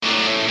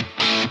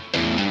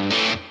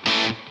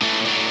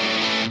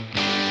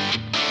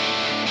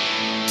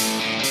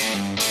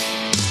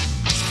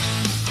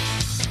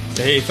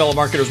Hey, fellow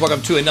marketers,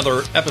 welcome to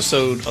another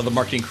episode of the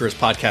Marketing Careers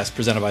Podcast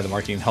presented by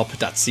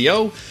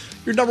themarketinghelp.co,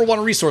 your number one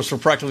resource for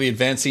proactively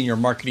advancing your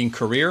marketing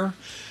career.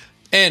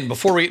 And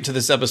before we get to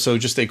this episode,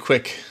 just a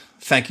quick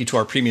thank you to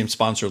our premium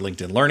sponsor,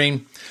 LinkedIn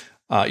Learning.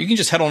 You can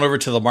just head on over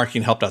to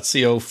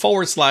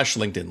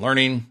themarketinghelp.co/LinkedIn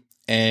Learning,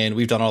 and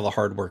we've done all the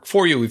hard work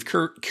for you. We've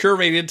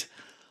curated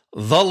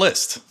the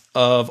list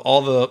of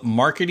all the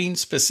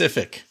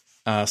marketing-specific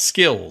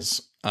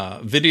skills,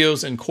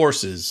 videos, and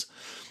courses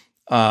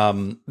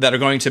that are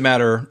going to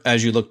matter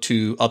as you look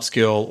to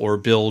upskill or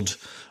build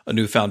a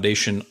new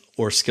foundation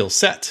or skill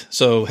set.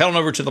 So head on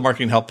over to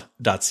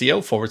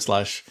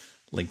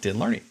themarketinghelp.co/LinkedIn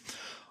Learning.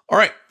 All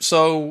right,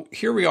 so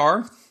here we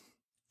are.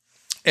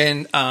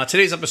 And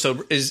today's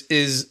episode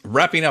is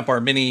wrapping up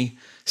our mini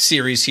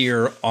series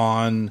here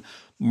on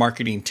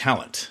marketing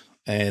talent.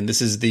 And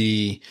this is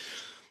the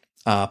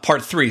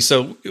part 3.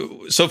 So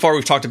far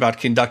we've talked about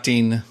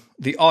conducting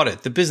the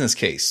audit, the business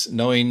case,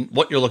 knowing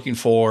what you're looking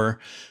for.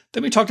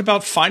 Then we talked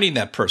about finding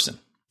that person,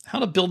 how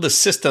to build the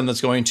system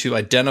that's going to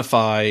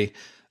identify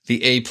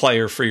the A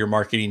player for your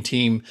marketing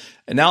team.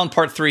 And now in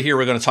part 3 here,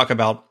 we're going to talk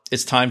about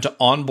it's time to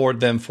onboard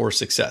them for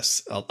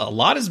success. A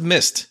lot is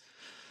missed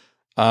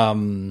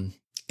in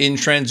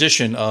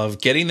transition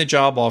of getting the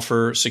job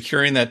offer,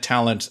 securing that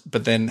talent,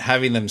 but then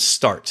having them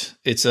start.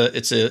 It's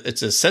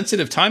a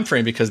sensitive time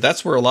frame because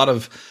that's where a lot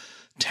of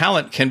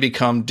talent can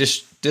become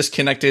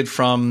disconnected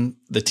from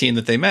the team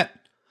that they met,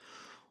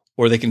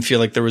 or they can feel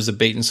like there was a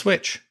bait and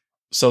switch.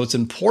 So it's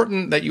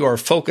important that you are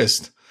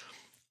focused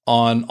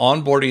on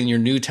onboarding your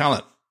new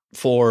talent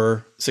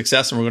for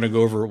success. And we're going to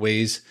go over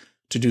ways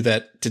to do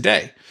that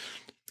today.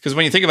 Because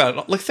when you think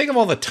about it, think of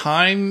all the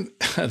time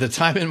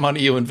and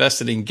money you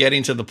invested in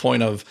getting to the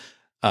point of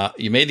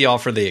you made the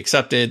offer, they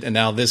accepted, and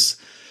now this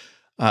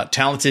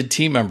talented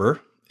team member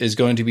is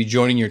going to be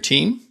joining your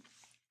team.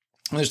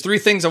 And there's 3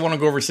 things I want to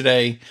go over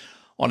today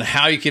on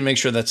how you can make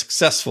sure that's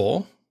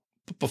successful.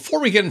 But before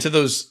we get into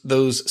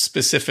those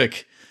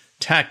specific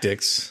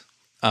tactics,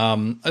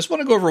 I just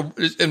want to go over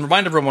and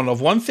remind everyone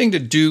of one thing to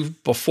do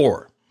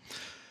before,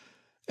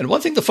 and one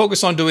thing to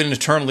focus on doing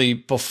internally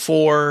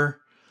before,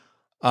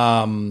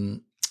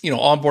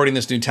 onboarding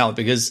this new talent.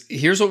 Because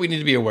here's what we need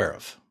to be aware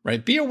of,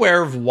 right? Be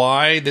aware of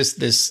why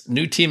this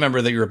new team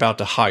member that you're about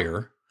to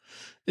hire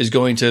is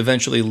going to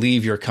eventually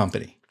leave your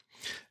company.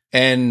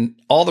 And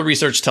all the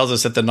research tells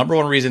us that the number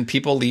one reason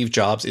people leave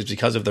jobs is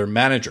because of their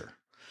manager.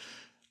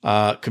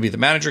 Could be the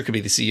manager, could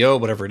be the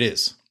CEO, whatever it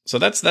is. So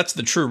that's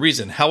the true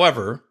reason.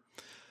 However,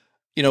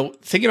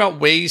 think about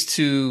ways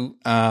to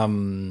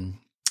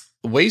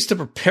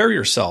prepare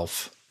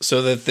yourself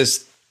so that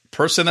this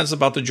person that's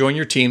about to join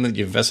your team that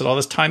you invested all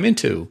this time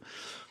into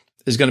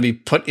is going to be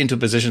put into a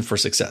position for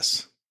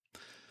success.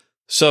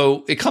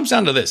 So it comes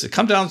down to this. It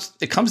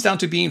comes down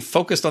to being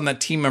focused on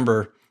that team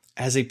member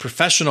as a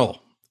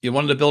professional. You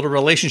wanted to build a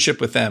relationship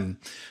with them.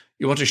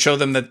 You want to show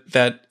them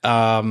that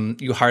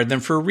you hired them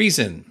for a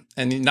reason,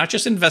 and not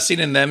just investing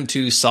in them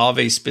to solve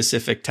a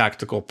specific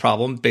tactical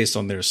problem based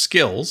on their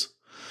skills,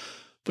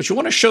 but you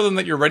want to show them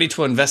that you're ready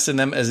to invest in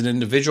them as an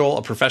individual,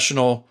 a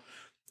professional,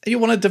 and you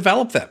want to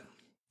develop them.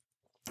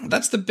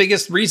 That's the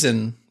biggest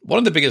reason. One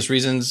of the biggest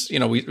reasons,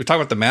 we talk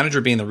about the manager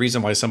being the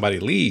reason why somebody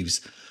leaves,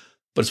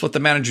 but it's what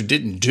the manager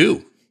didn't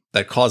do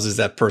that causes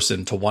that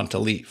person to want to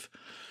leave.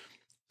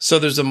 So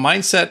there's a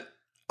mindset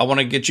I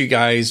want to get you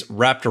guys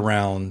wrapped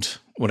around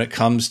when it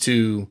comes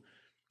to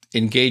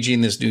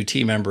engaging this new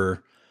team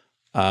member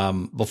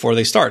before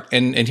they start.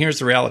 And here's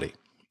the reality.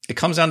 It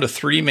comes down to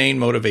 3 main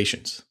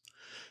motivations.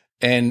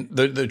 And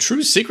the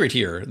true secret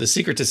here, the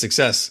secret to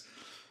success,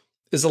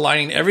 is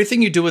aligning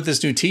everything you do with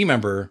this new team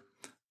member,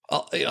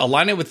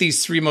 align it with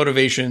these 3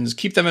 motivations,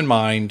 keep them in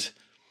mind.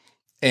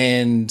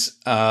 And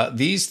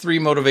these 3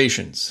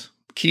 motivations,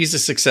 keys to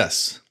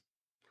success,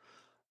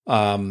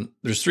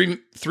 there's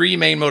three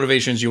main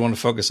motivations you want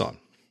to focus on.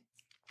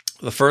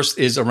 The first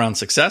is around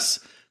success.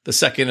 The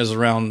second is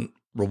around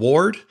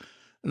reward.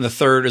 And the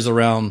third is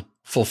around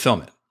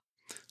fulfillment.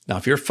 Now,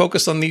 if you're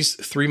focused on these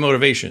 3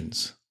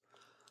 motivations,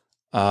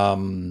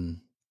 and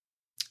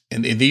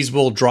these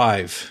will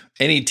drive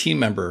any team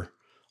member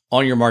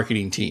on your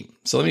marketing team.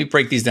 So let me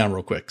break these down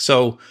real quick.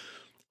 So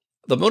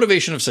the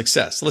motivation of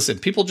success. Listen,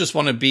 people just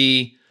want to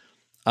be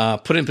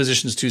put in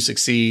positions to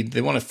succeed.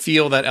 They want to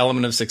feel that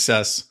element of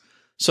success.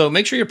 So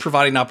make sure you're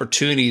providing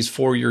opportunities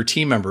for your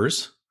team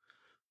members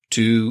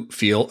to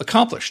feel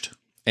accomplished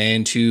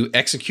and to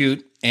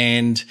execute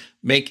and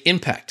make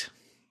impact.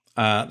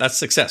 That's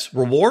success.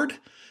 Reward,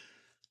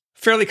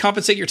 fairly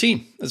compensate your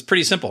team. That's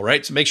pretty simple,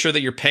 right? So make sure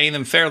that you're paying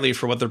them fairly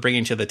for what they're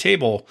bringing to the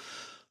table.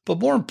 But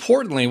more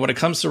importantly, when it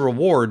comes to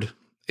reward,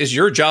 is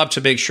your job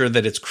to make sure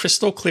that it's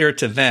crystal clear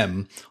to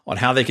them on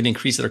how they can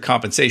increase their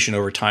compensation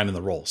over time in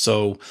the role.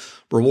 So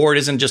reward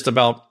isn't just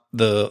about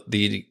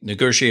the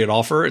negotiated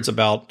offer. It's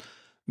about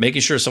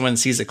making sure someone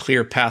sees a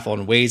clear path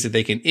on ways that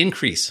they can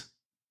increase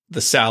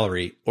the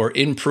salary or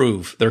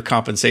improve their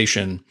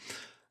compensation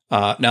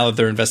now that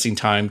they're investing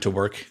time to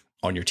work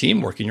on your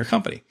team, work in your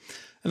company.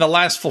 And the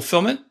last,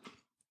 fulfillment.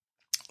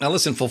 Now,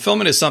 listen,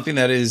 fulfillment is something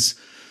that is,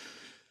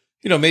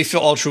 may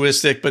feel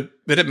altruistic, but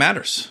it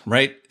matters,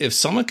 right? If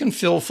someone can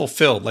feel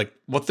fulfilled, like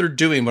what they're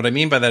doing, what I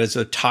mean by that is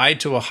they're tied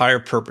to a higher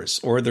purpose,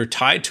 or they're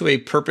tied to a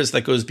purpose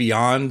that goes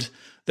beyond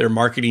their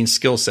marketing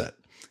skill set.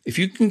 If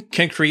you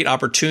can create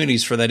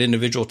opportunities for that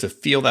individual to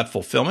feel that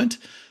fulfillment,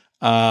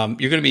 you're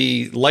going to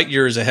be light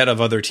years ahead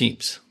of other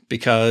teams,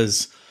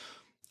 because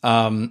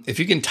if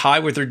you can tie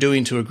what they're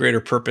doing to a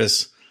greater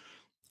purpose,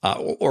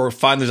 or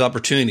find those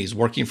opportunities,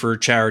 working for a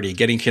charity,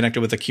 getting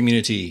connected with the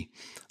community,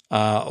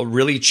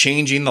 really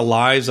changing the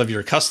lives of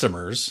your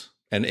customers,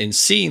 and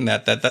seeing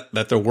that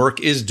their work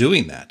is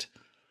doing that.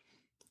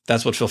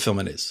 That's what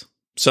fulfillment is.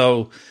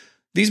 So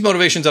these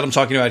motivations that I'm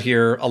talking about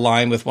here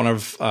align with one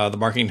of the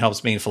Marketing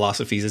Help's main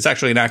philosophies. It's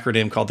actually an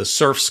acronym called the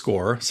SURF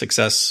score: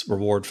 Success,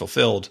 Reward,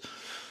 Fulfilled.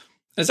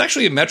 And it's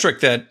actually a metric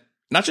that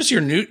not just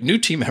your new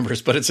team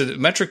members, but it's a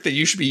metric that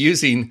you should be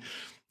using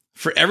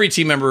for every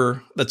team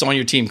member that's on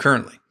your team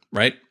currently,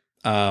 right?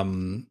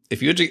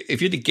 If you had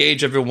to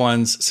gauge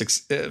everyone's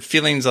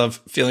feelings of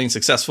feeling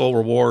successful,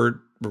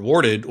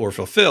 rewarded, or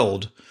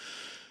fulfilled,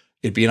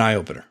 it'd be an eye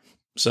opener.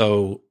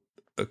 So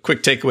a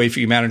quick takeaway for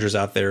you managers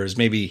out there is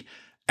maybe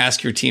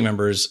ask your team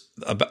members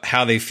about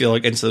how they feel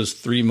against those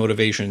three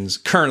motivations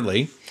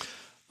currently.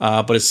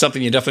 But it's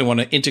something you definitely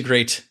want to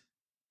integrate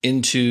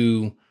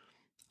into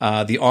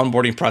the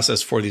onboarding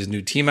process for these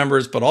new team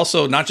members, but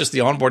also not just the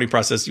onboarding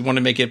process. You want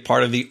to make it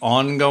part of the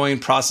ongoing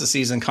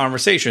processes and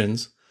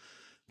conversations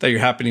that you're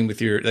having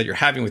with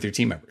your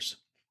team members.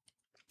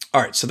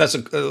 All right, so that's a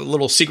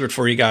little secret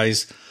for you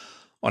guys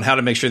on how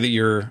to make sure that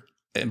you're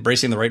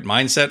embracing the right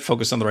mindset,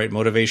 focus on the right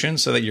motivation,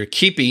 so that you're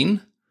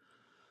keeping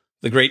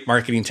the great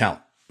marketing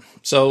talent.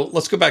 So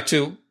let's go back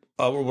to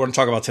what we're going to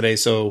talk about today.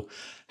 So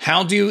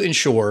how do you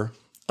ensure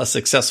a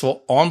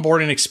successful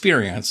onboarding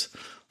experience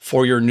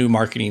for your new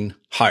marketing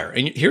hire?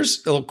 And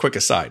here's a little quick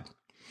aside.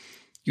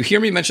 You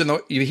hear me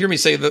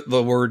say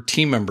the word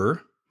team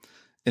member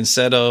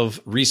instead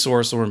of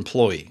resource or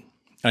employee.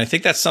 And I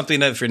think that's something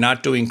that if you're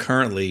not doing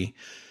currently,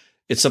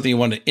 it's something you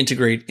want to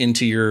integrate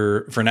into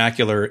your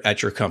vernacular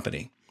at your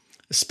company,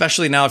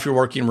 especially now if you're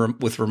working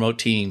with remote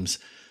teams.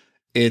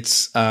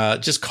 It's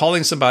just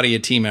calling somebody a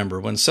team member.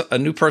 When a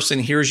new person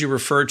hears you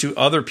refer to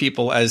other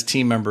people as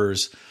team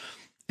members,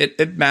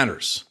 it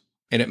matters.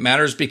 And it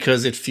matters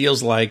because it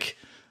feels like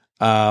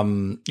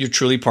you're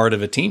truly part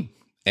of a team,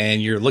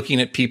 and you're looking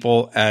at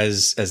people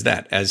as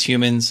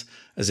humans,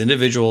 as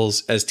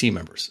individuals, as team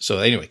members. So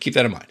anyway, keep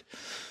that in mind.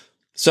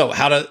 So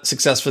how to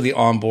successfully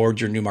onboard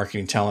your new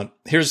marketing talent.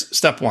 Here's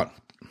step one,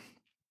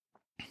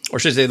 or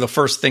should I say the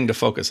first thing to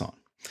focus on.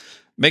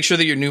 Make sure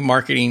that your new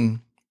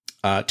marketing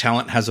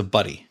talent has a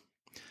buddy.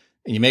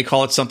 And you may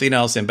call it something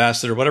else,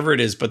 ambassador, whatever it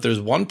is, but there's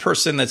one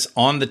person that's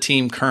on the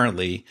team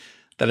currently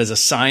that is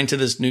assigned to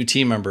this new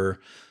team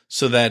member,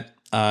 so that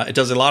it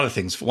does a lot of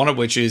things. One of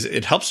which is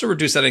it helps to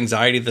reduce that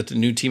anxiety that the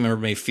new team member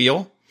may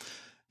feel.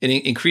 It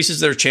increases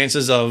their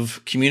chances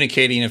of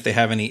communicating if they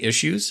have any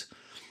issues.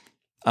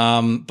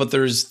 But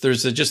there's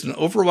just an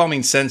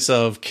overwhelming sense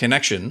of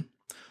connection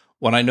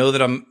when I know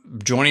that I'm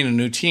joining a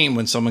new team,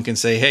 when someone can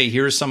say, hey,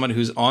 here's someone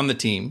who's on the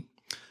team.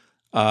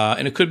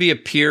 And it could be a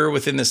peer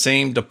within the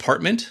same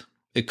department.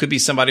 It could be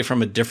somebody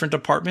from a different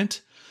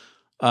department.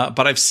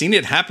 But I've seen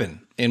it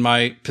happen in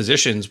my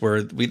positions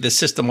where the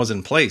system was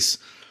in place.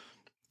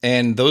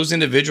 And those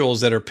individuals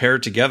that are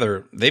paired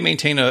together, they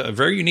maintain a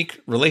very unique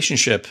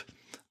relationship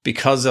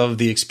because of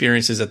the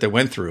experiences that they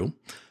went through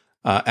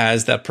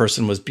as that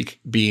person was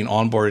being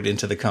onboarded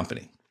into the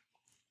company.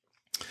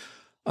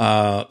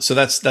 So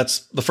that's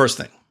the first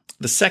thing.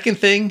 The second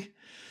thing,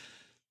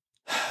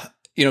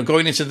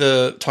 going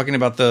into talking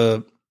about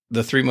the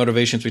three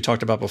motivations we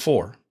talked about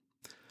before,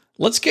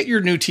 let's get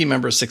your new team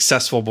members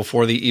successful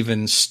before they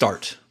even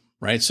start,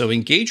 right? So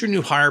engage your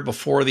new hire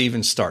before they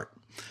even start.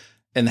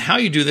 And how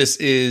you do this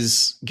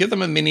is give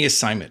them a mini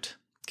assignment,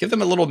 give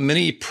them a little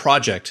mini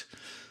project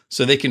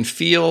so they can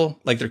feel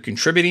like they're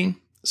contributing,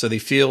 so they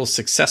feel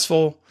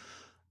successful,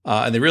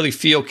 and they really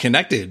feel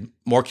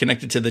more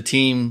connected to the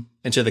team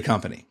and to the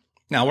company.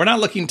 Now, we're not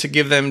looking to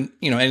give them,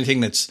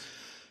 anything that's,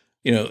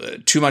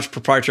 too much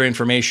proprietary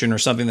information or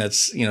something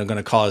that's, going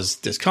to cause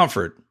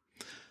discomfort.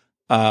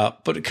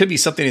 But it could be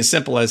something as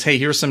simple as, hey,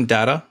 here's some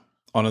data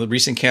on a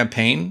recent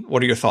campaign.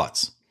 What are your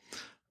thoughts?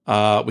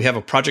 We have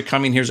a project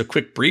coming. Here's a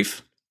quick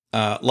brief.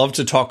 Love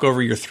to talk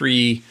over your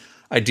 3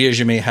 ideas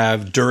you may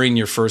have during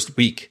your first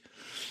week.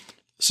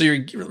 So you're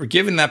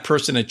giving that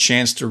person a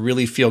chance to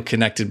really feel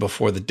connected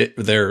before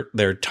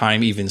their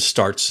time even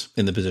starts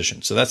in the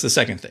position. So that's the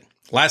second thing.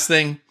 Last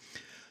thing,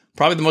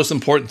 probably the most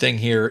important thing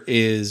here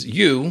is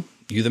you,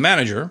 the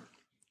manager,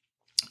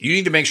 you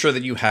need to make sure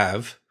that you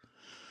have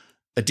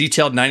a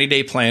detailed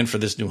 90-day plan for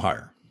this new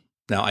hire.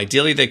 Now,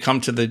 ideally, they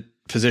come to the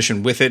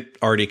position with it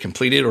already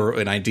completed or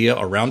an idea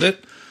around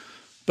it,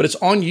 but it's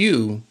on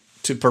you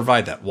to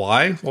provide that.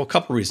 Why? Well, a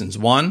couple reasons.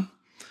 One,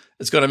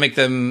 it's going to make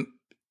them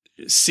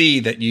see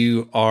that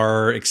you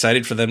are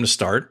excited for them to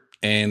start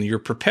and you're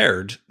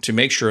prepared to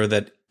make sure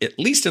that at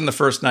least in the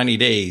first 90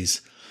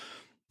 days,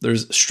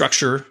 there's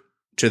structure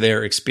to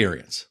their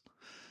experience.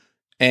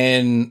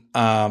 And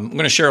I'm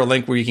going to share a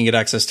link where you can get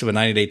access to a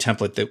 90-day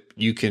template that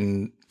you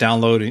can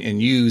download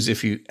and use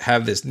if you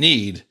have this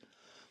need.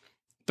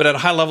 But at a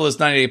high level, this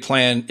 90-day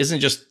plan isn't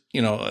just,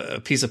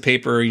 a piece of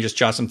paper, you just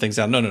jot some things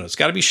down. No. It's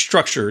got to be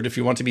structured if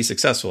you want to be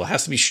successful. It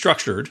has to be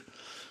structured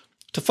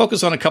to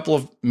focus on a couple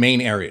of main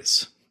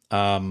areas.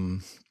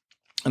 And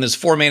there's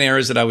 4 main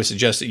areas that I would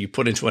suggest that you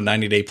put into a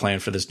 90-day plan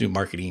for this new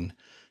marketing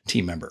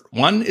team member.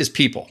 One is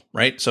people,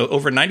 right? So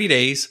over 90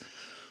 days,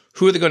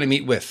 who are they going to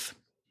meet with?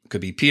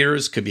 Could be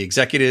peers, could be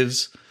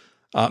executives.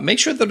 Make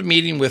sure that they're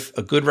meeting with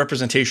a good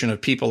representation of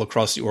people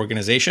across the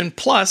organization.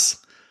 Plus,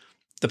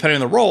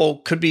 depending on the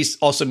role, could be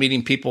also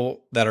meeting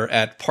people that are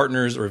at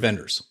partners or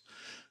vendors.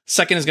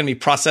 Second is going to be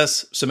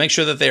process. So make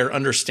sure that they are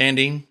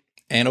understanding,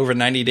 and over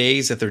 90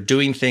 days, that they're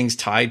doing things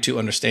tied to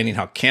understanding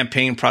how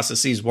campaign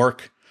processes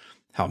work,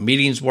 how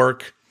meetings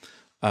work.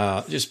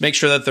 Just make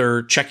sure that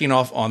they're checking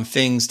off on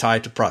things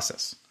tied to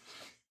process.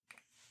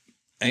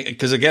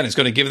 Because again, it's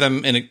going to give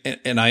them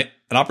an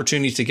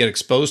opportunity to get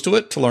exposed to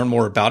it, to learn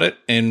more about it,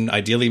 and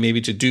ideally maybe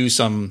to do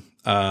some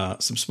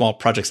small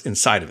projects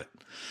inside of it.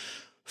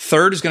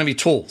 Third is going to be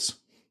tools.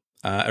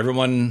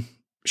 Everyone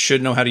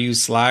should know how to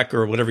use Slack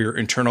or whatever your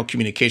internal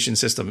communication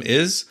system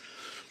is.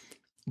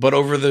 But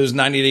over those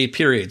 90-day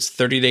periods,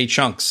 30-day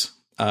chunks,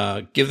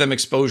 give them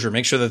exposure.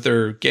 Make sure that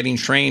they're getting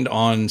trained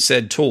on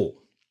said tool,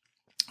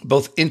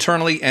 both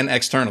internally and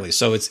externally.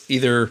 So it's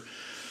either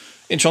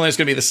internally, it's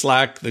going to be the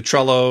Slack, the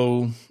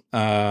Trello,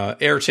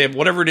 Airtable,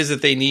 whatever it is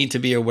that they need to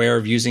be aware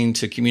of using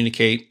to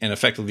communicate and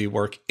effectively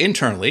work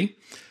internally.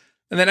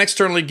 And then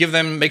externally,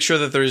 make sure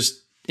that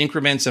there's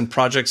increments and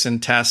projects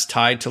and tasks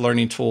tied to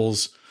learning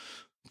tools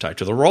tied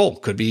to the role.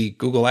 Could be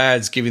Google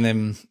Ads, giving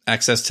them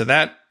access to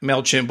that,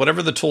 MailChimp,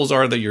 whatever the tools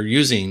are that you're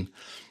using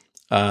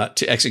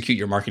to execute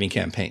your marketing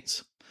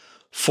campaigns.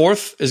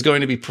 Fourth is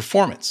going to be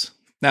performance.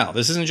 Now,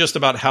 this isn't just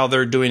about how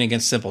they're doing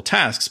against simple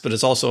tasks, but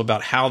it's also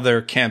about how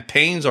their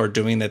campaigns are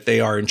doing that they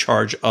are in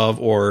charge of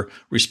or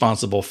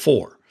responsible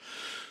for.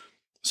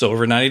 So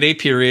over a 90-day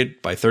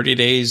period, by 30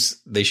 days,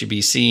 they should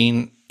be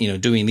seen,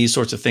 doing these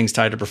sorts of things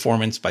tied to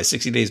performance. By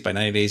 60 days, by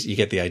 90 days, you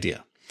get the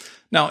idea.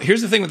 Now,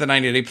 here's the thing with the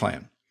 90-day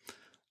plan.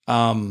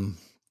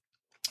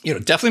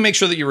 Definitely make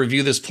sure that you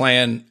review this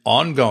plan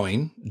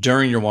ongoing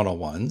during your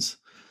one-on-ones,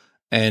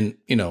 and,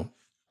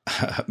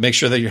 make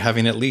sure that you're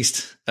having at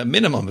least a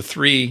minimum of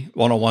 3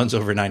 one-on-ones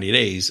over 90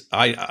 days,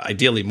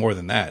 ideally more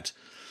than that.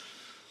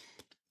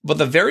 But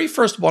the very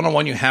first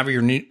one-on-one you have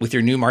with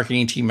your new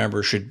marketing team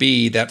member should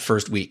be that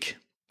first week.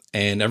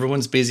 And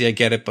everyone's busy, I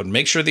get it, but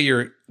make sure that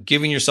you're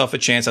giving yourself a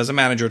chance as a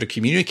manager to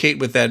communicate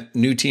with that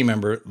new team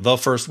member the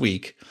first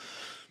week.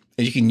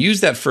 And you can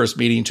use that first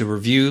meeting to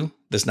review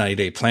this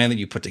 90-day plan that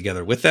you put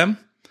together with them,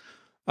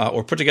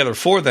 or put together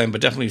for them,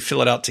 but definitely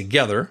fill it out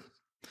together.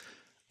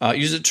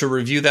 Use it to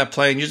review that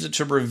plan. Use it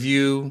to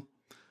review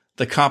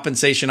the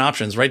compensation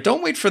options, right?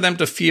 Don't wait for them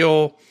to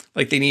feel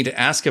like they need to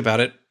ask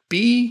about it.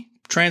 Be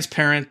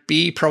transparent,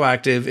 be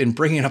proactive in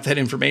bringing up that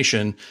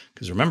information.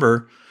 Because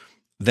remember,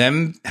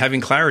 them having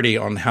clarity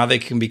on how they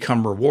can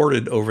become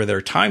rewarded over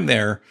their time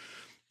there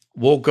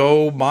will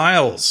go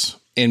miles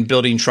in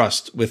building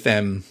trust with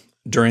them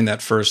during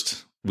that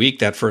first week,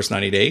 that first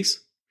 90 days.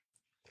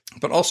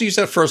 But also use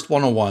that first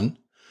one-on-one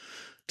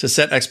to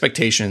set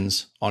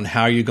expectations on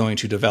how you're going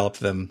to develop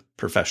them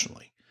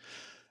professionally.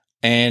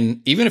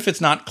 And even if it's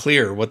not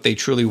clear what they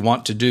truly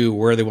want to do,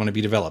 where they want to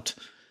be developed,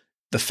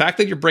 the fact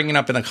that you're bringing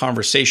up in a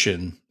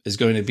conversation is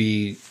going to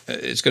be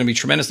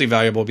tremendously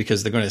valuable,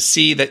 because they're going to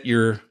see that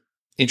you're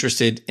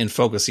interested in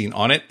focusing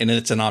on it, and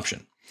it's an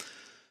option.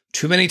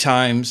 Too many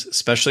times,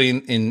 especially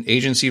in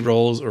agency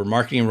roles or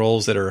marketing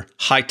roles that are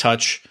high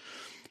touch,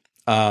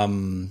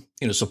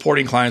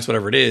 supporting clients,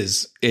 whatever it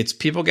is, it's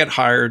people get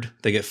hired,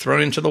 they get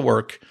thrown into the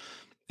work,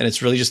 and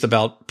it's really just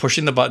about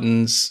pushing the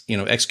buttons,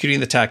 executing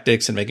the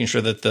tactics and making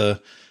sure that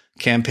the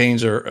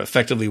campaigns are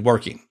effectively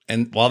working.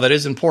 And while that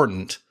is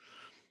important,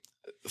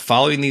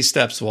 following these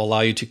steps will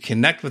allow you to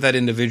connect with that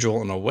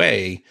individual in a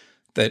way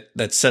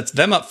that sets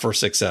them up for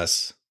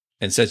success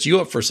and sets you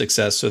up for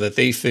success, so that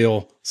they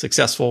feel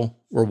successful,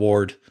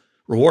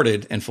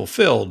 rewarded, and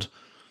fulfilled,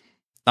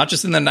 not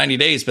just in the 90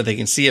 days, but they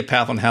can see a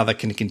path on how that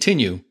can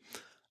continue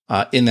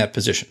in that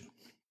position.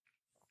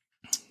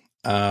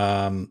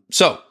 Again,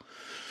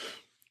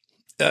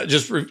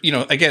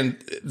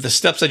 the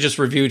steps I just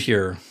reviewed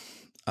here,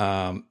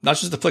 not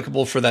just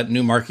applicable for that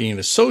new marketing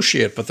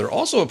associate, but they're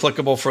also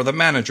applicable for the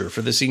manager,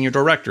 for the senior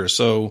director.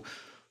 So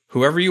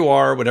whoever you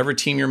are, whatever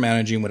team you're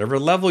managing, whatever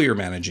level you're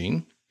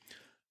managing,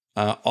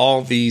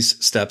 all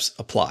these steps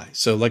apply.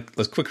 So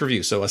let's quick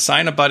review. So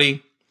assign a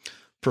buddy,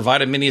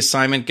 provide a mini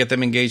assignment, get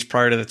them engaged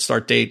prior to that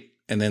start date.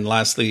 And then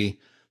lastly,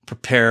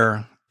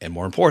 prepare and,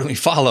 more importantly,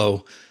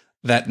 follow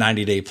that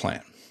 90-day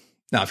plan.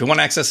 Now, if you want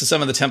access to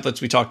some of the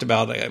templates we talked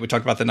about the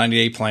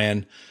 90-day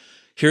plan,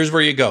 here's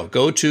where you go.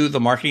 Go to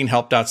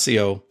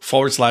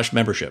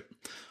themarketinghelp.co/membership.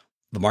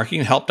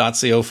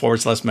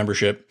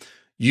 Themarketinghelp.co/membership.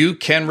 You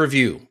can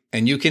review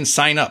and you can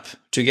sign up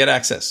to get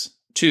access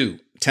to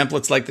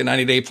templates like the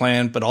 90-day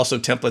plan, but also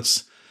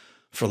templates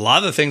for a lot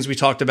of the things we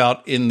talked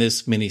about in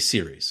this mini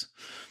series.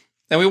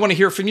 And we want to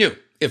hear from you.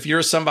 If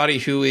you're somebody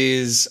who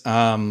is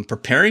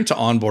preparing to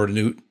onboard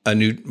a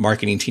new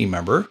marketing team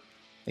member,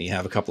 and you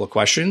have a couple of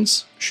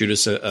questions, shoot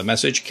us a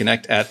message,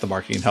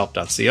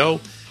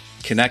 connect@themarketinghelp.co,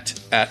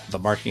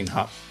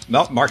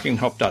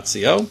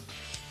 connect@themarketinghelp.co.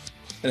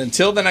 And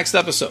until the next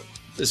episode,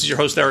 this is your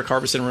host, Eric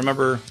Harbison.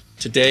 Remember,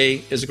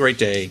 today is a great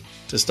day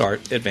to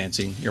start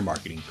advancing your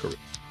marketing career.